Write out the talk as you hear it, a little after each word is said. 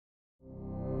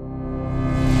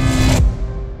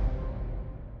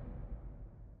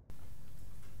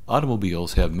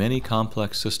Automobiles have many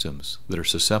complex systems that are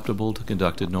susceptible to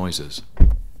conducted noises.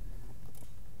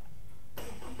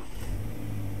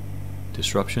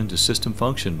 Disruption to system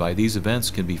function by these events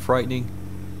can be frightening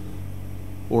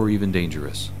or even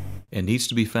dangerous, and needs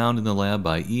to be found in the lab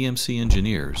by EMC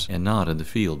engineers and not in the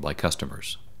field by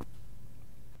customers.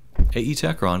 AE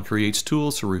Techron creates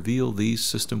tools to reveal these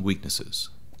system weaknesses.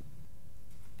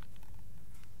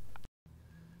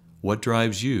 What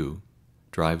drives you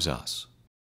drives us.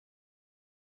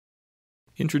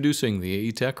 Introducing the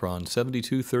AE Techron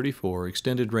 7234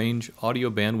 Extended Range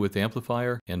Audio Bandwidth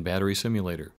Amplifier and Battery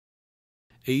Simulator,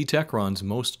 AE Techron's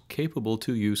most capable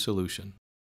 2U solution.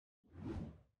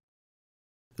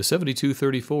 The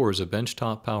 7234 is a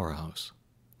benchtop powerhouse.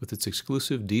 With its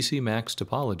exclusive DC max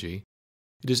topology,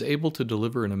 it is able to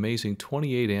deliver an amazing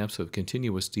 28 amps of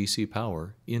continuous DC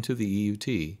power into the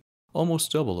EUT,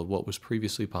 almost double of what was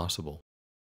previously possible.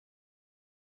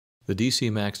 The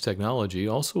DC max technology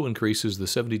also increases the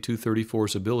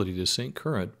 7234's ability to sink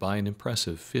current by an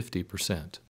impressive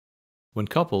 50%. When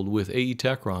coupled with AE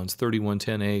Techron's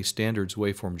 3110A standards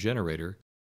waveform generator,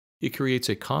 it creates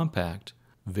a compact,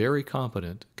 very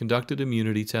competent conducted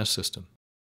immunity test system.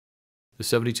 The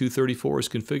 7234 is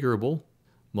configurable,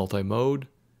 multi-mode,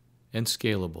 and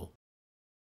scalable.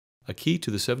 A key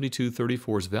to the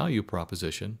 7234's value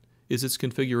proposition is its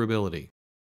configurability.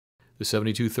 The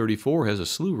 7234 has a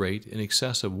slew rate in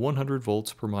excess of 100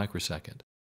 volts per microsecond,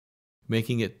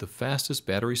 making it the fastest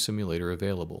battery simulator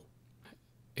available,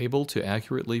 able to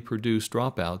accurately produce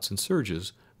dropouts and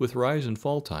surges with rise and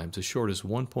fall times as short as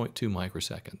 1.2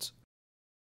 microseconds.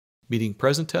 Meeting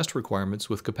present test requirements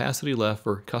with capacity left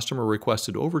for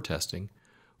customer-requested overtesting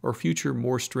or future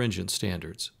more stringent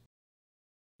standards.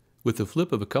 With the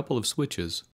flip of a couple of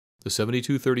switches, the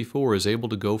 7234 is able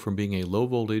to go from being a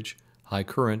low-voltage,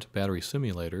 high-current battery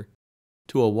simulator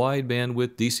to a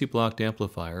wide-bandwidth DC-blocked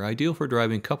amplifier ideal for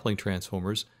driving coupling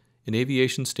transformers in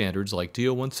aviation standards like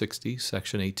DO-160,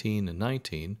 Section 18 and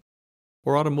 19,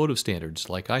 or automotive standards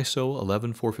like ISO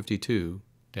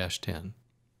 11452-10.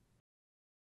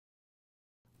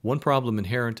 One problem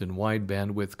inherent in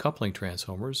wide-bandwidth coupling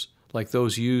transformers, like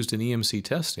those used in EMC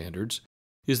test standards,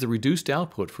 is the reduced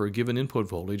output for a given input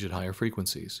voltage at higher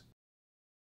frequencies.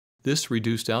 This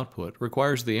reduced output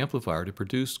requires the amplifier to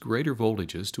produce greater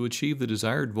voltages to achieve the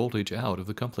desired voltage out of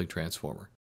the coupling transformer.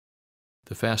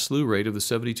 The fast slew rate of the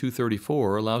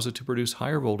 7234 allows it to produce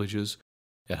higher voltages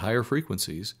at higher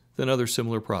frequencies than other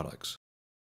similar products.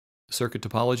 The circuit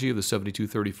topology of the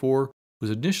 7234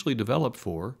 was initially developed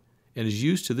for and is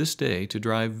used to this day to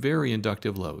drive very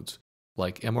inductive loads,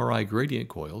 like MRI gradient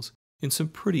coils, in some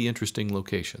pretty interesting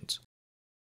locations.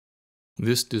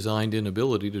 This designed-in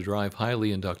ability to drive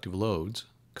highly inductive loads,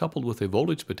 coupled with a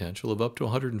voltage potential of up to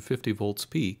 150 volts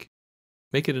peak,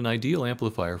 make it an ideal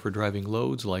amplifier for driving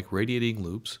loads like radiating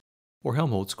loops or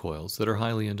Helmholtz coils that are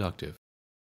highly inductive.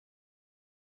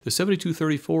 The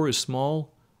 7234 is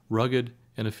small, rugged,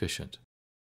 and efficient.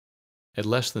 At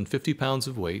less than 50 pounds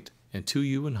of weight and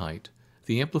 2U in height,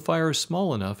 the amplifier is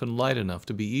small enough and light enough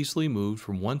to be easily moved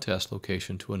from one test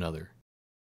location to another.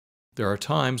 There are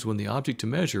times when the object to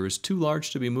measure is too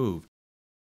large to be moved.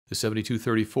 The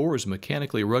 7234 is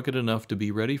mechanically rugged enough to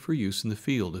be ready for use in the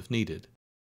field if needed.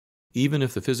 Even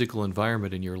if the physical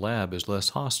environment in your lab is less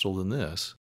hostile than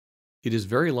this, it is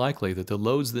very likely that the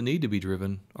loads that need to be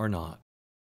driven are not.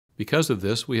 Because of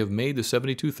this, we have made the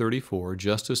 7234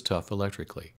 just as tough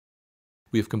electrically.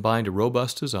 We have combined a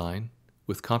robust design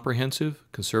with comprehensive,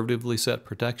 conservatively set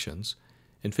protections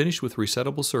and finished with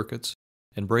resettable circuits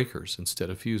and breakers instead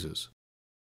of fuses.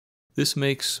 This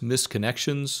makes missed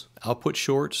connections, output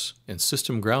shorts, and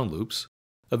system ground loops,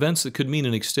 events that could mean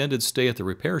an extended stay at the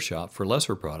repair shop for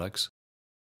lesser products,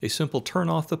 a simple turn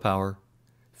off the power,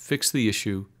 fix the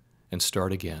issue, and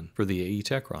start again for the AE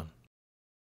Techron.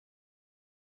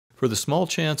 For the small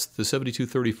chance that the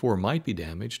 7234 might be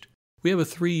damaged, we have a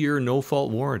 3-year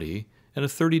no-fault warranty and a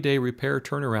 30-day repair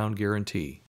turnaround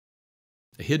guarantee.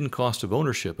 The hidden cost of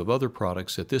ownership of other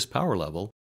products at this power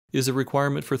level is the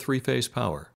requirement for 3-phase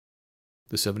power.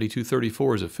 The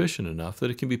 7234 is efficient enough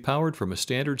that it can be powered from a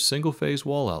standard single-phase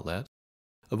wall outlet,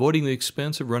 avoiding the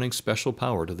expense of running special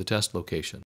power to the test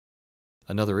location.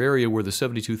 Another area where the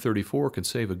 7234 can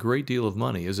save a great deal of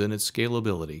money is in its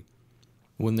scalability.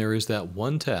 When there is that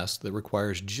one test that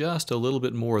requires just a little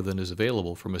bit more than is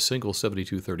available from a single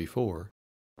 7234,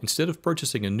 instead of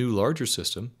purchasing a new larger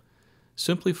system,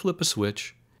 simply flip a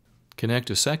switch, connect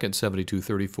a second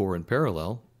 7234 in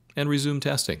parallel, and resume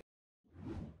testing.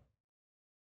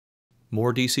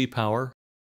 More DC power,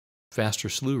 faster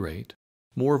slew rate,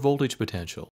 more voltage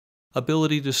potential,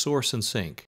 ability to source and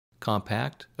sync,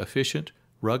 compact, efficient,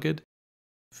 rugged,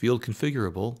 field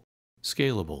configurable,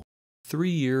 scalable,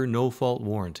 3-year no-fault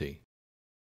warranty.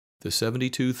 The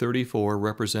 7234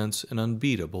 represents an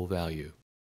unbeatable value.